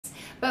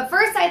But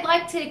first, I'd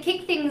like to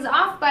kick things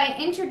off by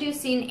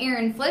introducing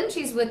Erin Flynn.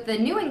 She's with the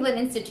New England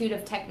Institute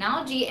of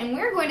Technology, and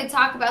we're going to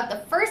talk about the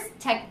First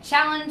Tech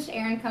Challenge.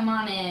 Erin, come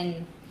on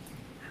in.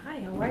 Hi,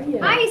 how are you?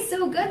 Hi,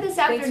 so good this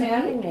afternoon. Thanks for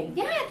having me.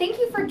 Yeah, thank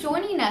you for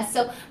joining us.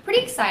 So, pretty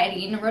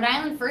exciting. Rhode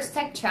Island First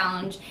Tech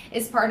Challenge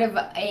is part of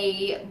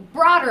a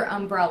broader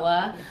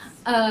umbrella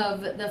of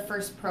the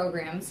FIRST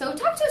program. So,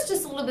 talk to us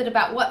just a little bit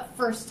about what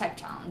First Tech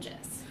Challenge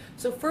is.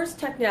 So, First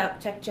Tech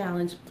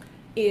Challenge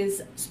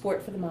is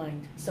sport for the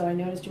mind. So, I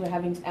noticed you were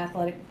having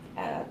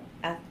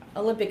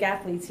Olympic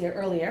athletes here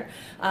earlier.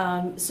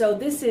 So,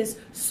 this is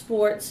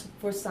sports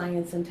for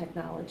science and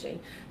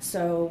technology.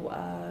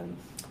 So,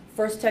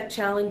 First Tech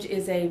Challenge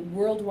is a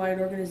worldwide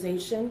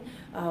organization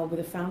where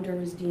the founder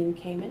is Dean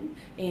Kamen,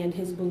 and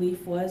his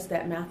belief was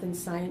that math and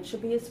science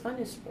should be as fun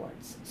as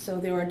sports. So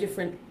there are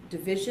different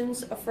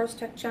divisions of First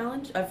Tech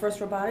Challenge,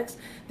 First Robotics.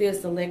 There's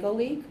the Lego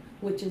League,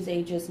 which is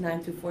ages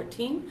 9 through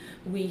 14.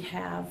 We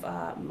have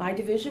my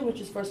division, which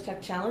is First Tech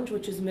Challenge,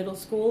 which is middle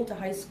school to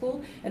high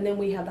school, and then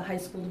we have the high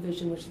school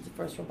division, which is the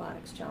First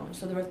Robotics Challenge.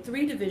 So there are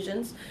three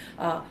divisions.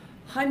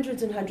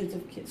 Hundreds and hundreds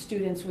of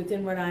students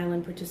within Rhode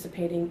Island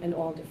participating in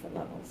all different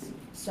levels.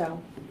 So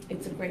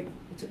it's a great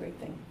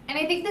thing. And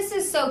I think this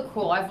is so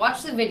cool. I've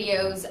watched the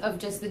videos of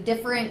just the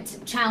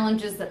different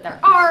challenges that there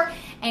are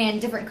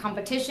and different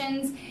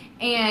competitions,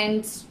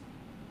 and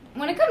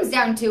when it comes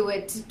down to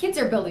it, kids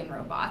are building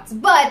robots,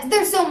 but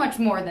there's so much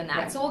more than that.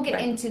 Right, so we'll get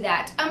into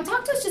that.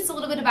 Talk to us just a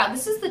little bit about,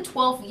 this is the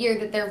 12th year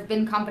that there have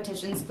been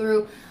competitions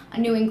through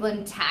New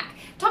England Tech.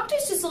 Talk to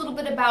us just a little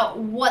bit about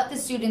what the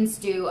students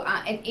do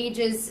at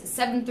ages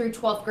 7th through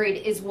 12th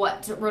grade is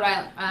what Rhode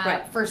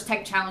Island First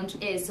Tech Challenge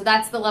is. So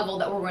that's the level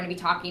that we're going to be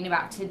talking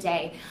about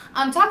today.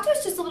 Talk to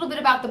us just a little bit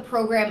about the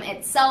program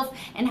itself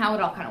and how it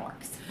all kind of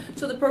works.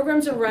 So the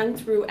programs are run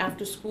through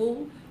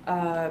after-school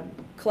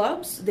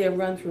clubs, they're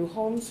run through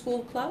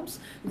homeschool clubs,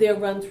 they're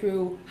run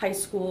through high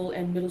school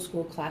and middle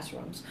school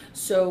classrooms.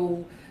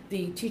 So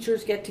the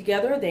teachers get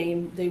together,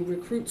 they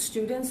recruit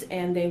students,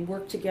 and they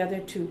work together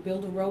to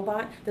build a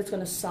robot that's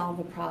going to solve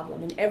a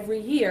problem. And every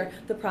year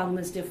the problem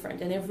is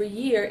different, and every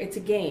year it's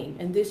a game.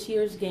 And this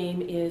year's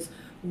game is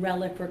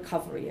relic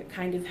recovery. It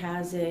kind of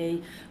has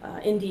a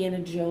Indiana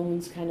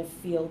Jones kind of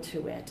feel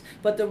to it.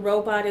 But the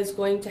robot is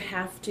going to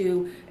have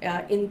to,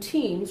 in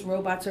teams,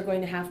 robots are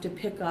going to have to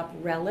pick up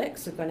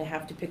relics, they're going to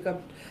have to pick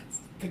up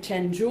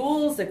pretend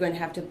jewels, they're going to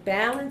have to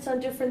balance on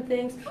different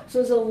things. So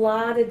there's a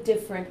lot of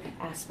different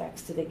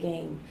aspects to the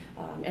game.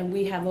 And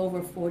we have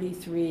over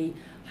 43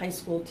 high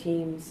school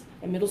teams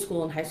and middle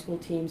school and high school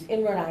teams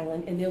in Rhode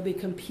Island, and they'll be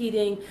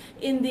competing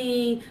in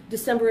the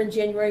December and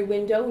January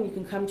window. And you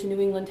can come to New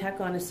England Tech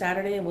on a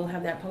Saturday, and we'll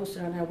have that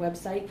posted on our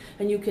website,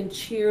 and you can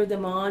cheer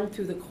them on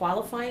through the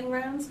qualifying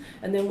rounds.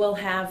 And then we'll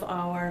have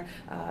our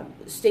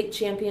state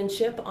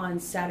championship on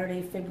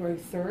Saturday, February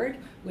 3rd,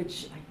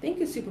 which I think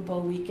is Super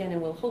Bowl weekend,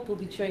 and we'll hope we'll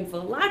be cheering for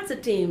lots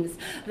of teams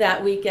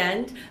that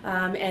weekend.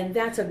 And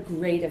that's a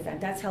great event.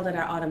 That's held at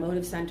our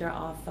Automotive Center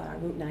off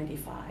Route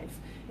 95.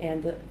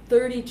 And the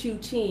 32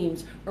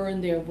 teams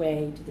earn their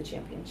way to the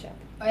championship.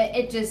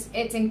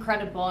 It's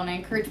incredible, and I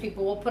encourage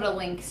people, we'll put a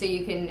link so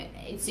you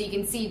can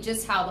see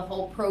just how the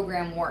whole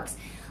program works.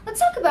 Let's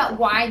talk about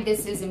why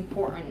this is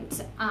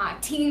important.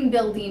 Team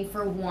building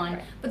for one,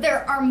 but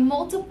there are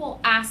multiple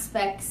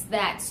aspects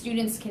that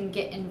students can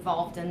get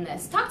involved in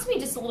this. Talk to me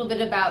just a little bit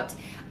about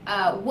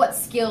what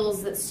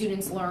skills that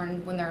students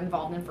learn when they're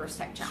involved in First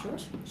Tech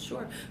Challenge.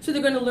 Sure. So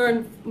they're going to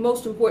learn,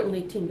 most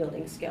importantly, team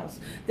building skills.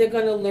 They're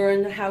going to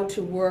learn how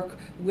to work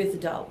with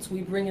adults.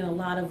 We bring in a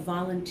lot of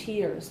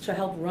volunteers to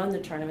help run the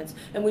tournaments,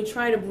 and we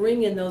try to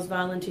bring in those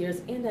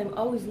volunteers, and I'm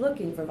always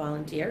looking for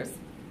volunteers.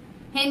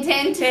 Hint,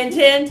 hint. Hint,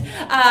 hint.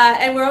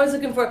 And we're always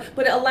looking for,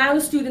 but it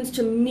allows students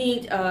to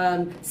meet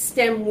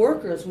STEM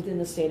workers within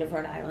the state of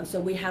Rhode Island. So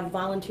we have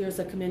volunteers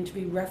that come in to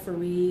be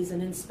referees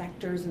and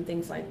inspectors and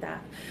things like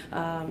that.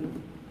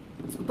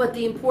 But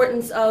the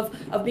importance of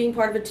being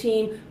part of a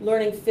team,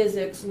 learning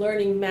physics,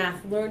 learning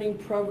math, learning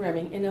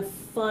programming in a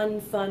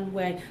fun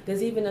way.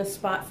 There's even a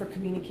spot for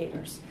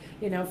communicators,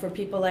 you know, for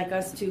people like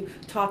us to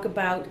talk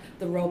about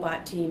the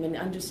robot team and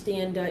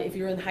understand, if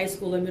you're in high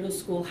school or middle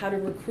school, how to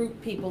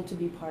recruit people to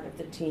be part of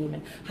the team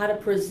and how to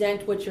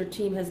present what your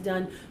team has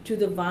done to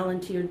the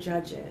volunteer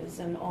judges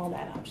and all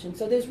that option.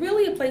 So there's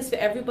really a place for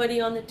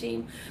everybody on the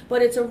team,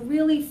 but it's a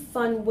really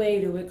fun way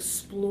to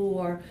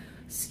explore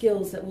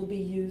skills that will be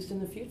used in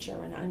the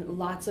future, and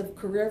lots of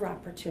career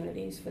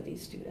opportunities for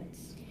these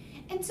students.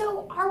 And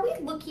so are we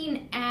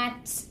looking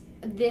at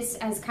this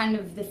as kind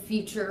of the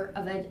future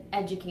of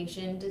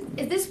education?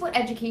 Is this what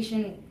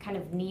education kind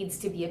of needs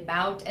to be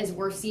about, as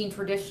we're seeing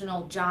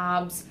traditional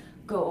jobs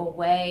go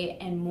away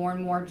and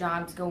more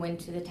jobs go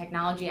into the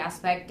technology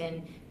aspect,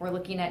 and we're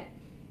looking at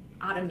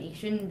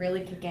automation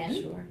really kick in?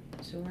 Sure.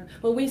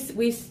 Well, we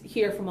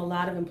hear from a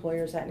lot of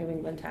employers at New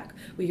England Tech.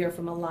 We hear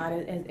from a lot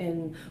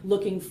in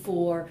looking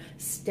for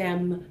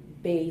STEM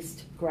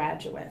based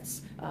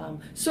graduates.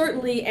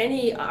 Certainly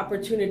any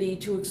opportunity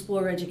to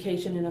explore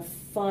education in a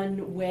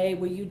fun way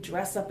where you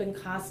dress up in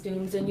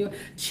costumes and you're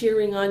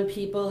cheering on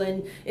people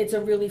and it's a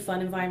really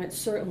fun environment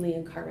certainly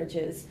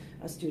encourages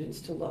students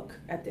to look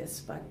at this.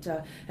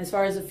 But as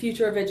far as the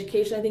future of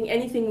education, I think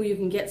anything where you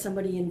can get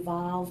somebody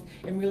involved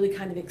and really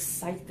kind of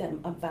excite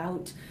them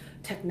about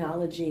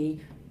technology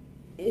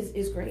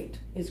is great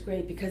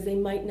because they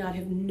might not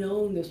have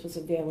known this was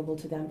available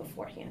to them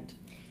beforehand.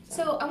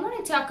 So I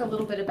want to talk a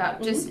little bit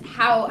about just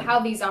how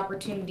these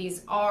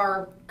opportunities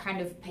are kind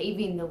of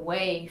paving the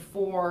way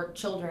for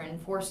children,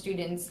 for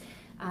students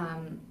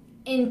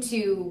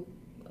into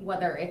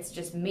whether it's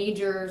just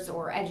majors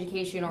or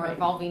education or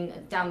evolving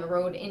down the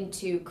road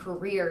into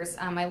careers.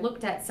 I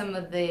looked at some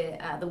of the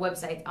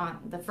websites on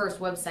the FIRST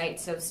website.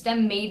 So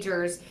STEM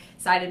majors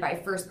cited by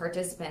FIRST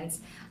participants,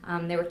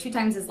 they were 2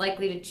 times as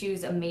likely to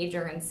choose a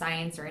major in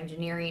science or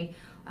engineering.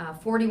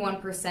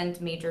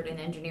 41% majored in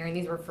engineering.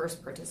 These were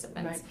FIRST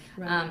participants.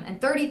 And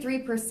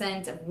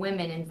 33% of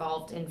women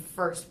involved in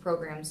FIRST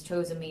programs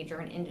chose a major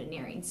in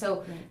engineering.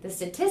 So the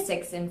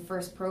statistics in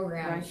FIRST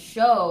programs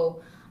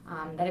show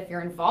that if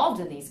you're involved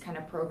in these kind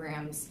of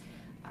programs,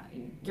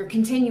 you're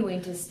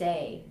continuing to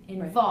stay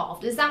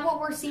involved. Is that what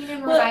we're seeing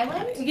in Rhode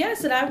Island?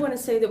 Yes, and I want to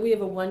say that we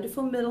have a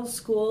wonderful middle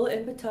school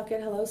in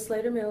Pawtucket, hello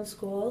Slater Middle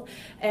School,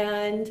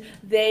 and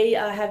they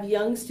have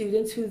young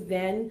students who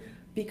then,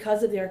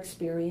 because of their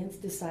experience,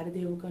 decided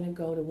they were going to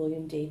go to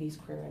William Davies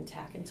Career and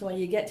Tech. And so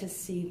you get to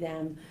see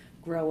them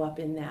grow up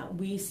in that.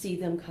 We see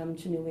them come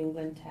to New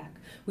England Tech.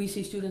 We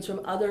see students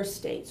from other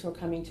states who are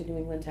coming to New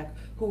England Tech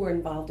who were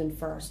involved in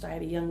FIRST. I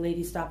had a young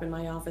lady stop in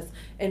my office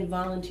and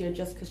volunteer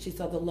just because she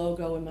saw the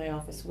logo in my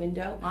office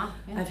window.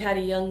 I've had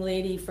a young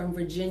lady from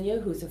Virginia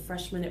who's a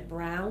freshman at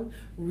Brown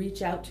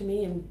reach out to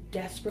me and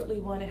desperately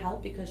want to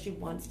help because she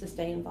wants to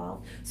stay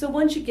involved. So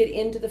once you get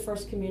into the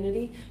FIRST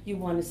community, you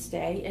want to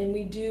stay. And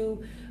we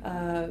do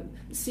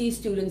see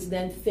students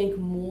then think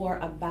more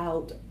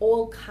about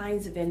all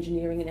kinds of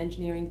engineering and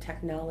engineering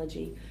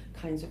technology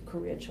kinds of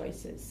career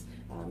choices.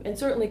 And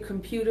certainly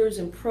computers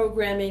and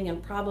programming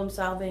and problem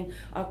solving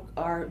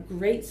are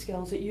great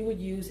skills that you would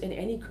use in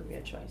any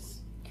career choice.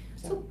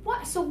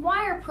 So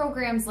why are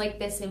programs like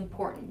this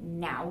important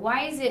now?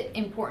 Why is it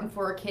important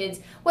for kids,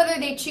 whether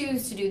they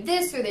choose to do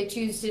this or they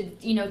choose to,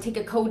 take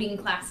a coding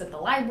class at the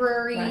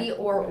library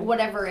or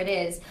whatever it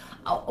is?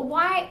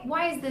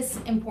 Why is this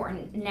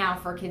important now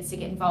for kids to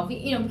get involved?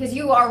 Because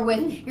you're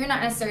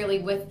not necessarily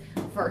with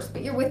FIRST,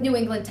 but you're with New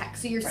England Tech,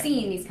 so you're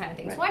seeing these kind of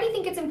things. Why do you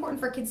think it's important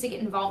for kids to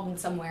get involved in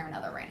some way or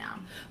another right now?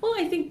 Well,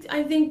 I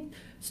think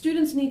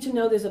students need to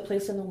know there's a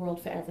place in the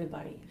world for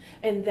everybody.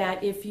 And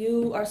that if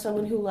you are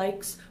someone who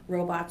likes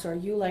robots, or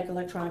you like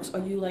electronics, or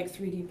you like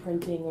 3D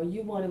printing, or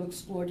you want to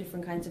explore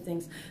different kinds of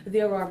things,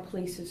 there are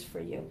places for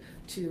you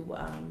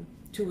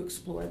to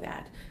explore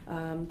that.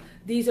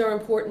 These are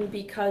important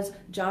because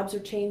jobs are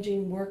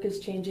changing, work is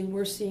changing.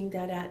 We're seeing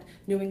that at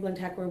New England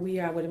Tech where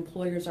we are, what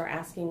employers are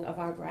asking of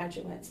our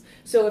graduates.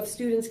 So if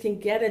students can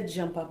get a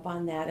jump up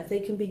on that, if they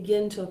can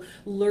begin to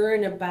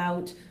learn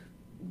about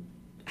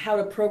how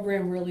to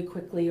program really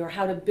quickly or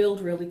how to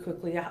build really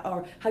quickly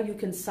or how you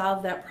can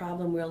solve that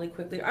problem really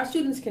quickly. Our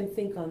students can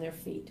think on their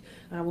feet.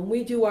 When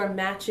we do our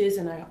matches,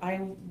 and I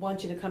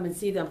want you to come and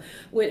see them,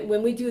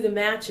 when we do the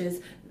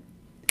matches,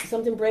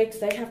 something breaks,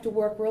 they have to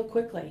work real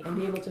quickly and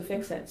be able to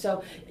fix it.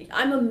 So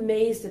I'm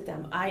amazed at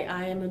them. I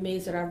am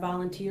amazed at our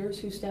volunteers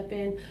who step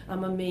in.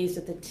 I'm amazed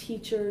at the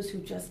teachers who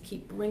just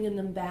keep bringing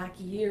them back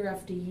year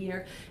after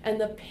year, and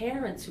the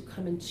parents who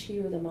come and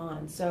cheer them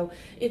on. So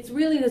it's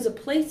really, there's a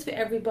place for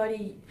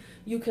everybody.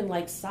 You can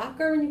like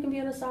soccer and you can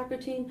be on a soccer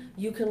team.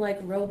 You can like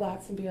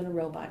robots and be on a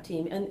robot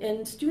team.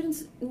 And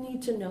students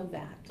need to know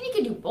that. You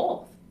can do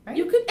both. Right?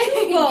 You could do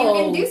both. You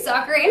can do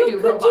soccer and do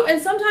robots.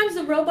 And sometimes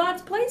the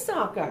robots play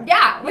soccer.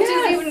 Yeah, which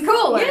is even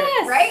cooler,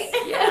 right?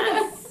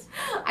 Yes.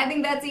 I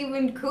think that's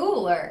even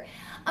cooler.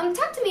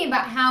 Talk to me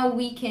about how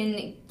we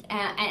can,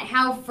 and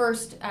how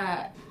FIRST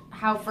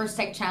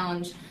Tech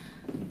Challenge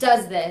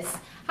does this.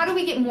 How do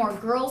we get more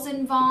girls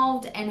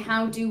involved, and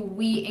how do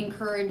we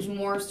encourage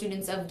more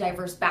students of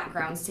diverse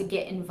backgrounds to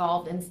get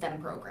involved in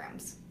STEM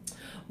programs?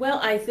 Well,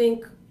 I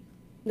think,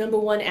 number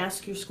one,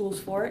 ask your schools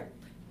for it.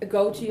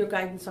 Go to your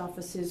guidance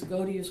offices,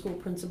 go to your school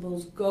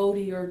principals, go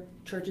to your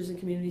churches and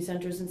community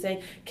centers and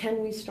say,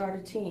 can we start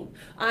a team?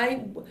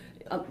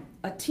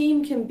 A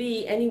team can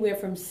be anywhere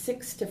from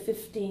 6 to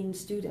 15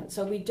 students,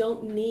 so we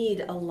don't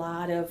need a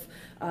lot of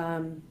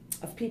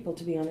people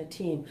to be on a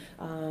team.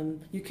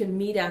 You can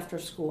meet after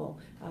school.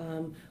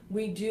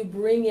 We do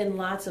bring in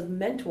lots of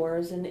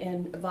mentors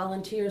and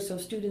volunteers so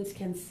students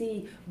can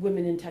see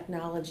women in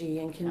technology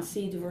and can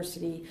see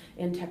diversity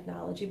in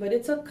technology. But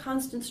it's a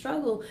constant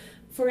struggle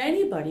for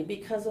anybody,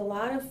 because a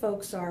lot of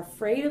folks are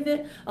afraid of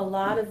it. A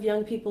lot of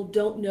young people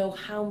don't know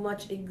how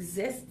much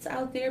exists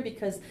out there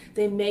because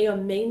they may or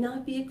may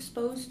not be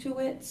exposed to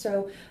it.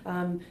 So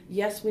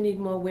yes, we need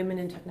more women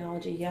in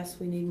technology. Yes,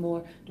 we need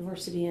more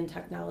diversity in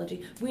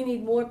technology. We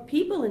need more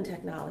people in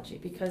technology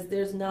because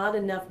there's not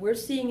enough. We're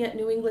seeing at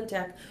New England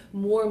Tech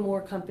more and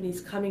more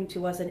companies coming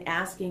to us and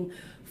asking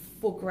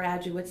for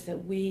graduates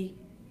that we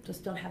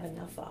just don't have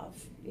enough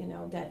of,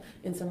 that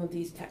in some of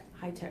these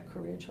high-tech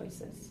career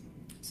choices.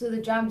 So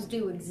the jobs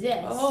do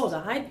exist. Oh, the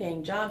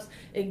high-paying jobs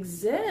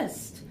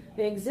exist.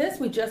 They exist.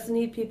 We just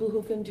need people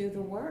who can do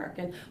the work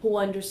and who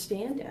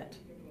understand it.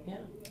 Yeah.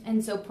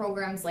 And so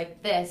programs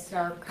like this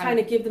are kind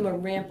of give them a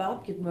ramp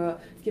up, give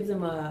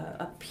them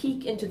a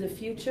peek into the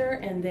future,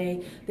 and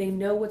they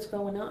know what's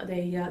going on.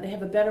 They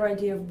have a better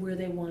idea of where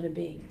they want to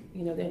be.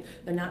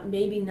 They're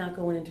not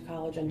going into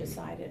college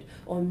undecided,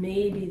 or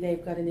maybe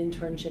they've got an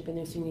internship in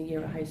their senior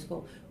year of high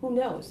school. Who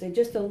knows? They're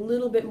just a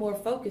little bit more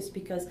focused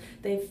because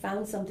they've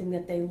found something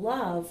that they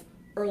love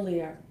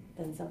earlier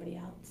than somebody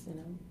else.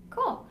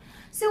 Cool.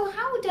 So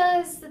how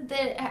does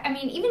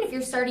even if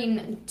you're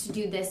starting to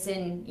do this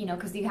in,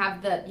 because you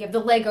have the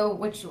Lego,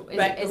 which is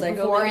Lego,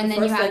 before, and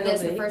then you have Lego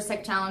the First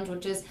Tech Challenge,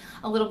 which is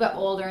a little bit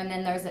older, and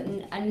then there's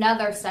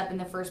another step in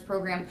the first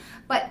program.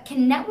 But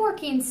can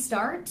networking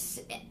start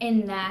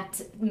in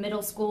that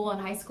middle school and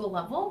high school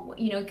level?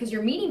 Because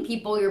you're meeting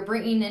people, you're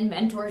bringing in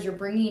mentors, you're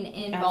bringing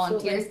in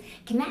volunteers.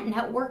 Can that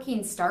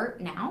networking start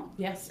now?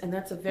 Yes, and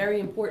that's a very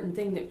important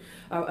thing,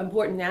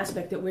 important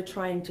aspect that we're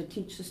trying to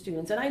teach the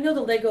students. And I know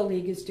the Lego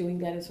League is doing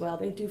that as well.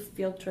 They do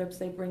field trips,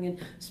 they bring in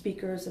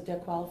speakers at their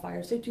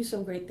qualifiers, they do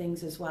some great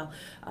things as well.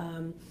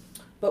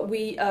 But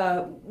we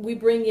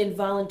bring in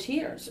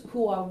volunteers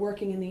who are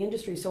working in the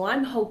industry. So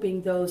I'm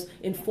hoping those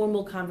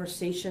informal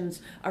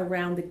conversations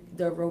around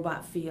the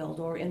robot field,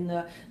 or in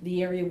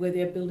the area where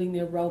they're building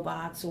their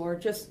robots, or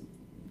just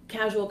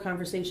casual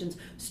conversations,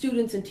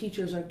 students and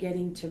teachers are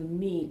getting to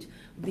meet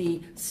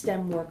the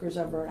STEM workers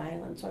of Rhode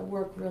Island. So I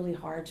work really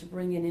hard to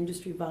bring in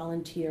industry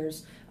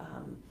volunteers,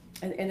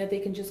 and that they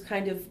can just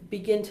kind of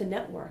begin to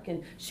network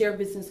and share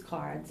business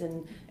cards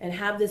and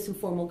have this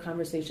informal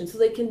conversation, so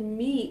they can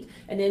meet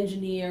an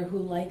engineer who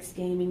likes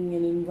gaming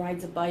and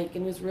rides a bike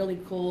and is really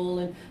cool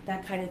and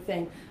that kind of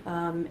thing.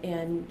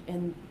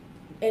 And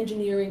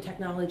engineering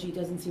technology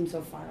doesn't seem so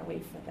far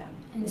away for them.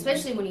 And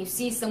especially when you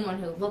see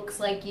someone who looks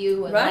like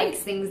you and likes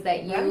things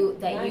that you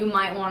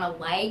might want to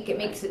like, it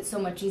makes it so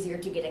much easier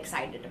to get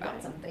excited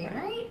about something,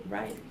 right?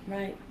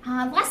 Right.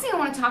 Last thing I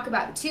want to talk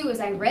about too is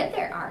I read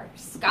there are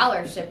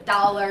scholarship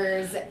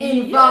dollars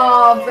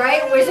involved,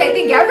 right? Which I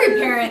think every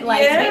parent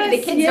likes. Maybe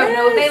the kids don't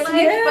know they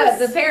like,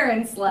 but the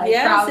parents like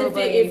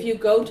probably. If you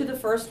go to the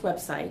FIRST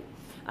website,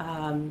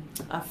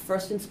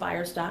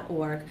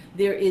 firstinspires.org,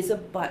 there is a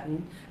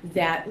button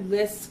that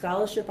lists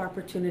scholarship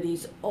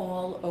opportunities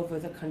all over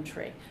the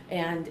country,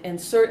 and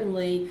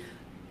certainly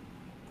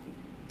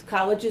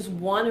colleges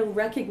want to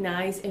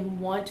recognize and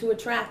want to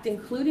attract,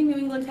 including New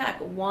England Tech,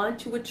 want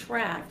to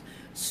attract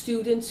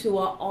students who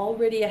are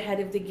already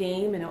ahead of the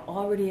game and are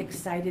already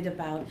excited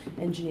about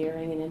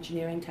engineering and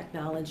engineering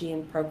technology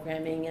and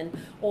programming and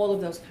all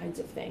of those kinds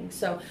of things.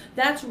 So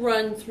that's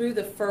run through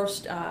the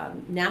FIRST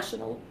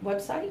national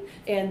website,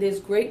 and there's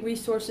great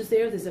resources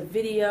there. There's a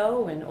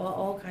video and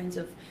all kinds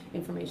of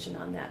information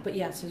on that. But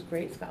yes, there's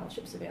great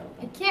scholarships available.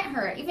 It can't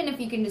hurt, even if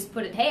you can just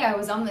put it, hey, I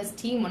was on this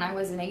team when I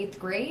was in 8th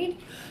grade.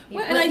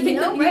 And I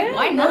think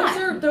why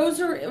not?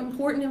 Those are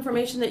important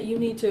information that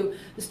the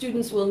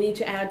students will need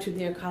to add to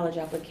their college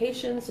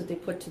applications, that they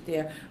put to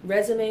their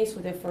resumes for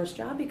their first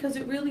job, because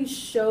it really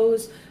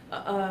shows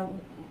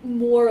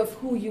more of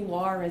who you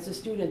are as a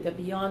student, that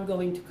beyond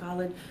going to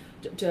college,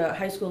 to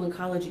high school and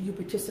college, you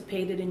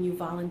participated and you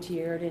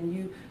volunteered and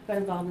you got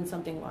involved in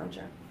something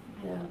larger.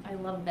 Yeah. I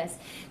love this.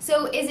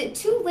 So is it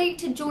too late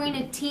to join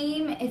a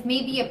team if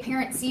maybe a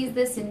parent sees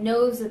this and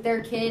knows that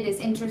their kid is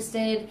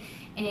interested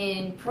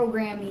in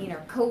programming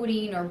or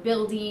coding or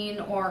building,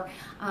 or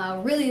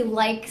really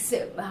likes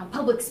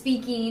public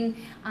speaking,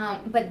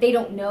 but they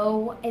don't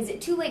know? Is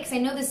it too late? Because I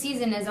know the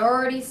season has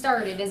already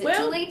started. Is it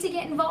too late to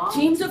get involved?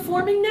 Teams are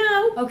forming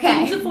now.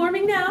 Okay. Teams are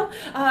forming now.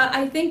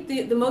 I think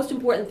the most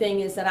important thing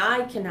is that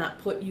I cannot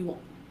put you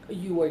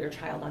or your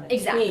child on a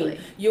team.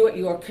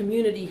 Your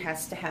community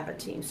has to have a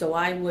team. So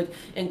I would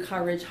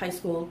encourage high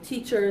school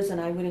teachers, and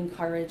I would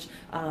encourage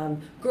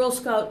Girl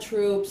Scout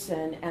troops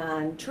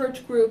and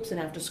church groups and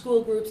after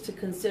school groups to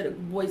consider,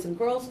 Boys and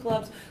Girls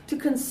Clubs, to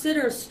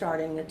consider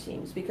starting the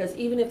teams, because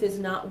even if there's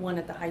not one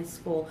at the high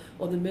school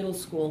or the middle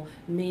school,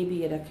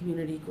 maybe at a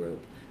community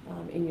group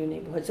in your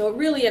neighborhood. So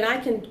really, and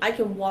I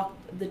can walk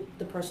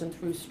the person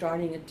through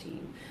starting a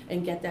team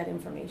and get that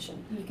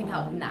information. You can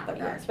help in that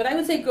regard. Yes, but I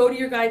would say go to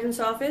your guidance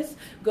office,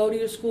 go to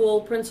your school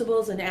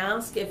principals, and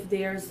ask if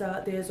there's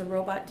a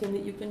robot team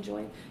that you can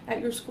join at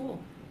your school.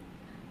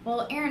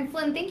 Well, Erin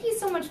Flynn, thank you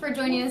so much for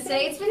joining us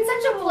today. It's been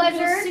such a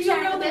pleasure. See you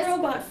around the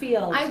robot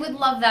field. I would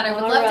love that. I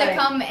would All love to right.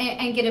 come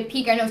and get a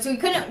peek. I know, so we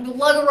couldn't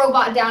lug a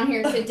robot down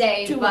here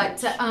today,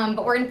 but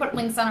we're going to put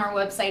links on our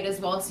website as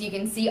well so you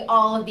can see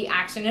all of the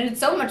action. And it's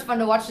so much fun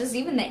to watch, just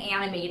even the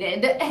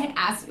animated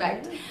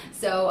aspect.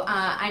 So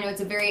I know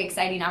it's a very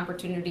exciting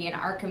opportunity in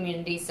our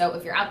community. So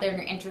if you're out there and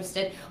you're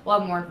interested, we'll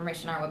have more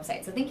information on our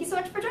website. So thank you so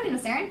much for joining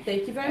us, Erin.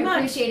 Thank you very much. I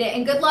appreciate it.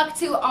 And good luck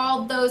to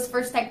all those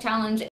First Tech Challenge